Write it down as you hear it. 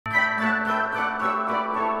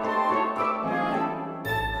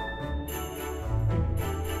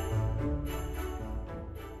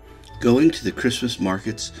Going to the Christmas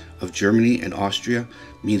markets of Germany and Austria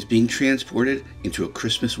means being transported into a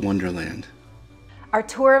Christmas wonderland. Our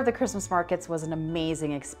tour of the Christmas markets was an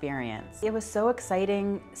amazing experience. It was so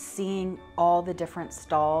exciting seeing all the different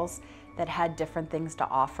stalls that had different things to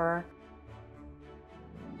offer.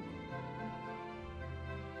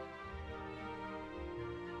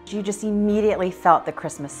 You just immediately felt the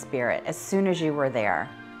Christmas spirit as soon as you were there.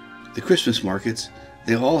 The Christmas markets,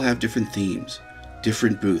 they all have different themes,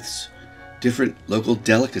 different booths, different local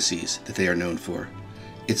delicacies that they are known for.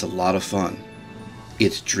 It's a lot of fun.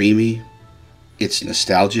 It's dreamy, it's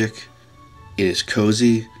nostalgic, it is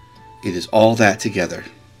cozy, it is all that together.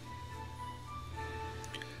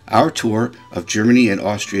 Our tour of Germany and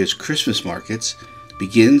Austria's Christmas markets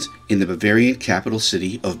begins in the Bavarian capital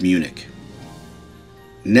city of Munich.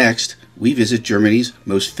 Next, we visit Germany's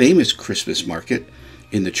most famous Christmas market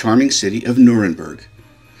in the charming city of Nuremberg,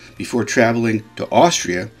 before traveling to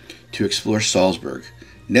Austria to explore Salzburg,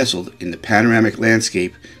 nestled in the panoramic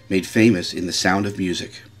landscape made famous in The Sound of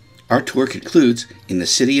Music. Our tour concludes in the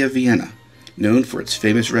city of Vienna, known for its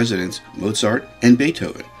famous residents Mozart and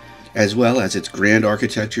Beethoven, as well as its grand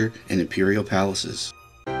architecture and imperial palaces.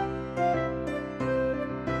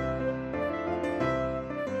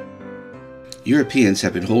 Europeans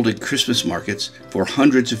have been holding Christmas markets for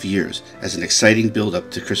hundreds of years as an exciting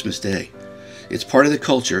build-up to Christmas Day. It's part of the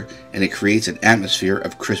culture, and it creates an atmosphere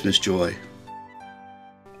of Christmas joy.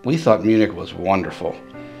 We thought Munich was wonderful.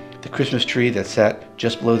 The Christmas tree that sat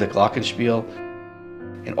just below the glockenspiel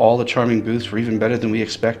and all the charming booths were even better than we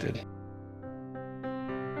expected.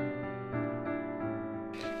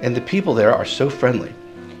 And the people there are so friendly.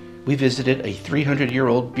 We visited a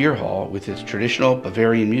 300-year-old beer hall with its traditional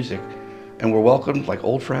Bavarian music and were welcomed like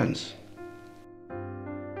old friends.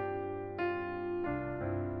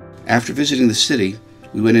 After visiting the city,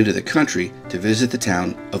 we went into the country to visit the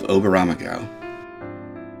town of Oberamagau.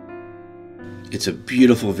 It's a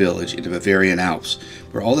beautiful village in the Bavarian Alps,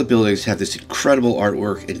 where all the buildings have this incredible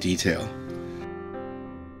artwork and detail.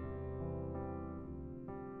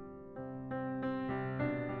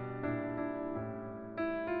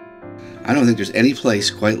 I don't think there's any place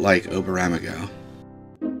quite like Oberamagau.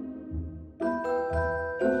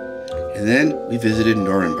 And then we visited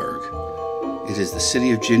Nuremberg. It is the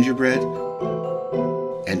city of gingerbread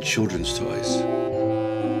and children's toys.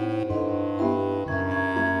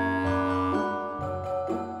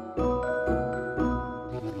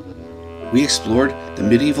 We explored the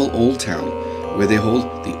medieval Old Town, where they hold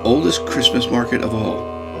the oldest Christmas market of all.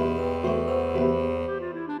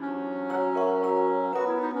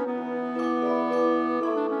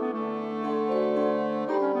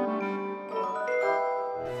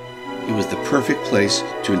 It was the perfect place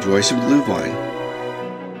to enjoy some Glühwein.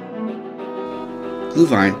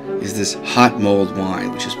 Glühwein is this hot mulled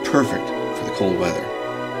wine, which is perfect for the cold weather.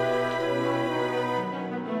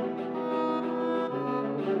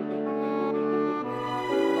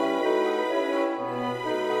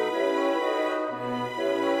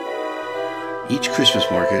 Each Christmas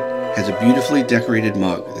market has a beautifully decorated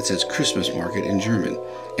mug that says Christmas Market in German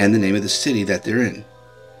and the name of the city that they're in.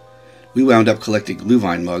 We wound up collecting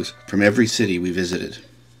Glühwein mugs from every city we visited.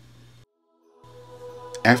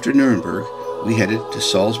 After Nuremberg, we headed to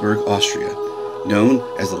Salzburg, Austria, known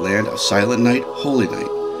as the land of Silent Night, Holy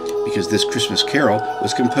Night, because this Christmas carol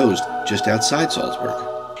was composed just outside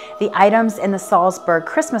Salzburg. The items in the Salzburg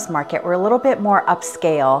Christmas market were a little bit more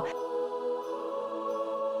upscale.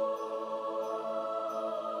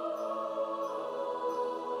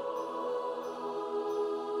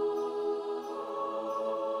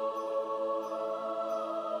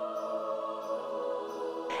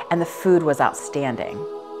 And the food was outstanding.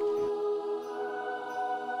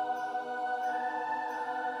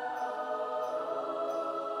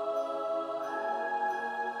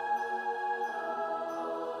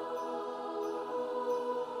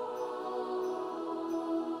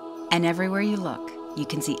 And everywhere you look, you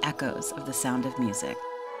can see echoes of the sound of music.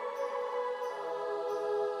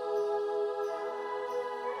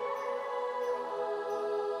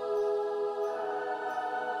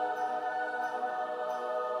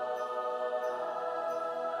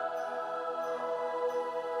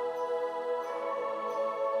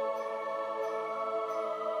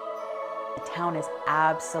 The town is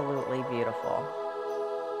absolutely beautiful.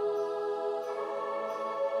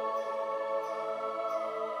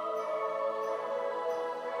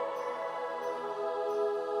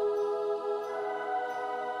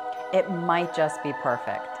 It might just be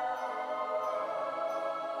perfect.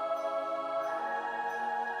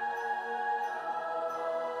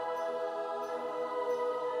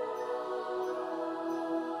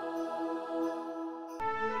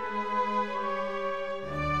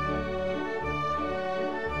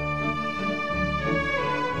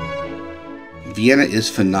 Vienna is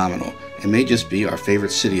phenomenal and may just be our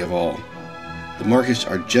favorite city of all. The markets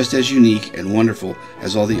are just as unique and wonderful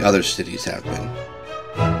as all the other cities have been.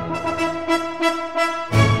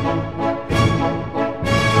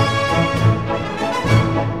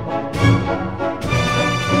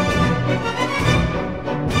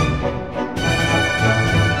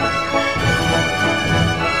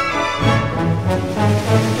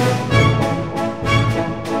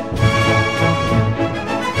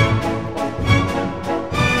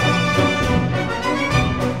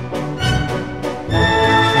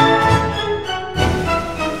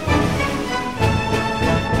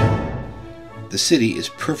 The city is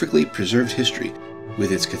perfectly preserved history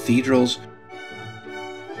with its cathedrals,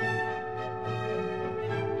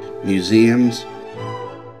 museums,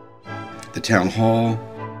 the town hall,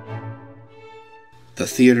 the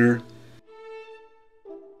theater,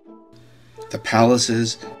 the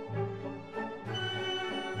palaces,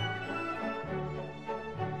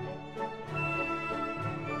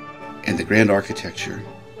 and the grand architecture.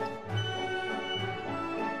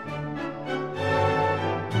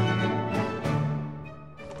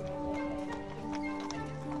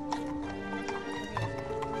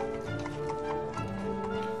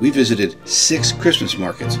 We visited 6 Christmas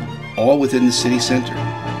markets, all within the city center,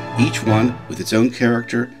 each one with its own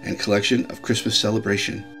character and collection of Christmas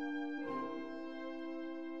celebration.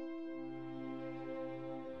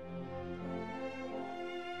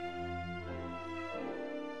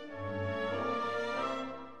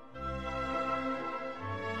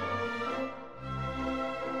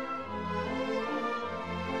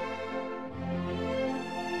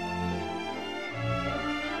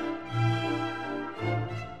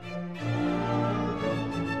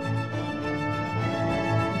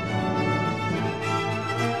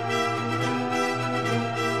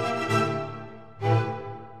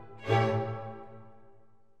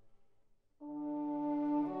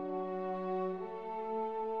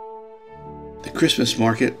 The Christmas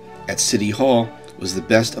market at City Hall was the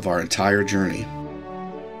best of our entire journey.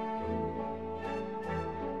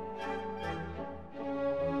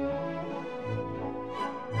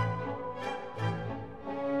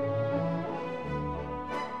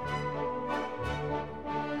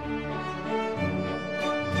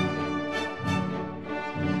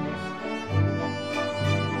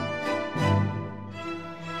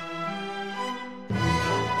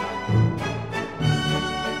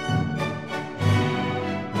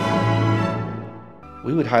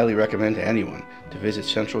 We would highly recommend to anyone to visit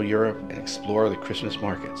Central Europe and explore the Christmas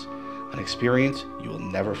markets, an experience you will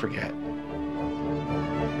never forget.